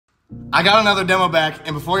I got another demo back,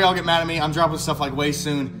 and before y'all get mad at me, I'm dropping stuff like way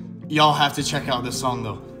soon. Y'all have to check out this song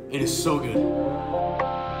though. It is so good.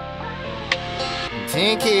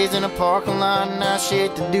 10 kids in a parking lot, not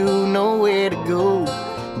shit to do, nowhere to go.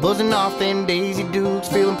 Buzzing off them Daisy Dukes,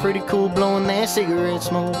 feeling pretty cool, blowing that cigarette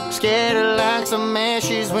smoke. Scattered like some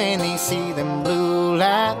ashes when they see them blue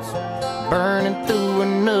lights burning through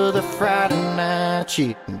another Friday night.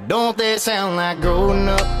 Shit, don't that sound like growing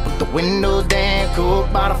up? Put the windows down,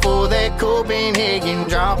 Coke bottle full of that Copenhagen,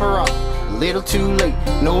 drop her off a little too late.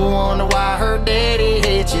 No wonder why her daddy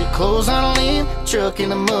hates you. Clothes on a limb, truck in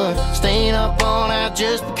the mud, staying up all night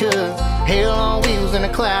just because. Hell on wheels in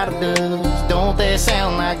a cloud of dust. Don't that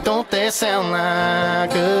sound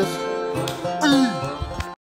like us?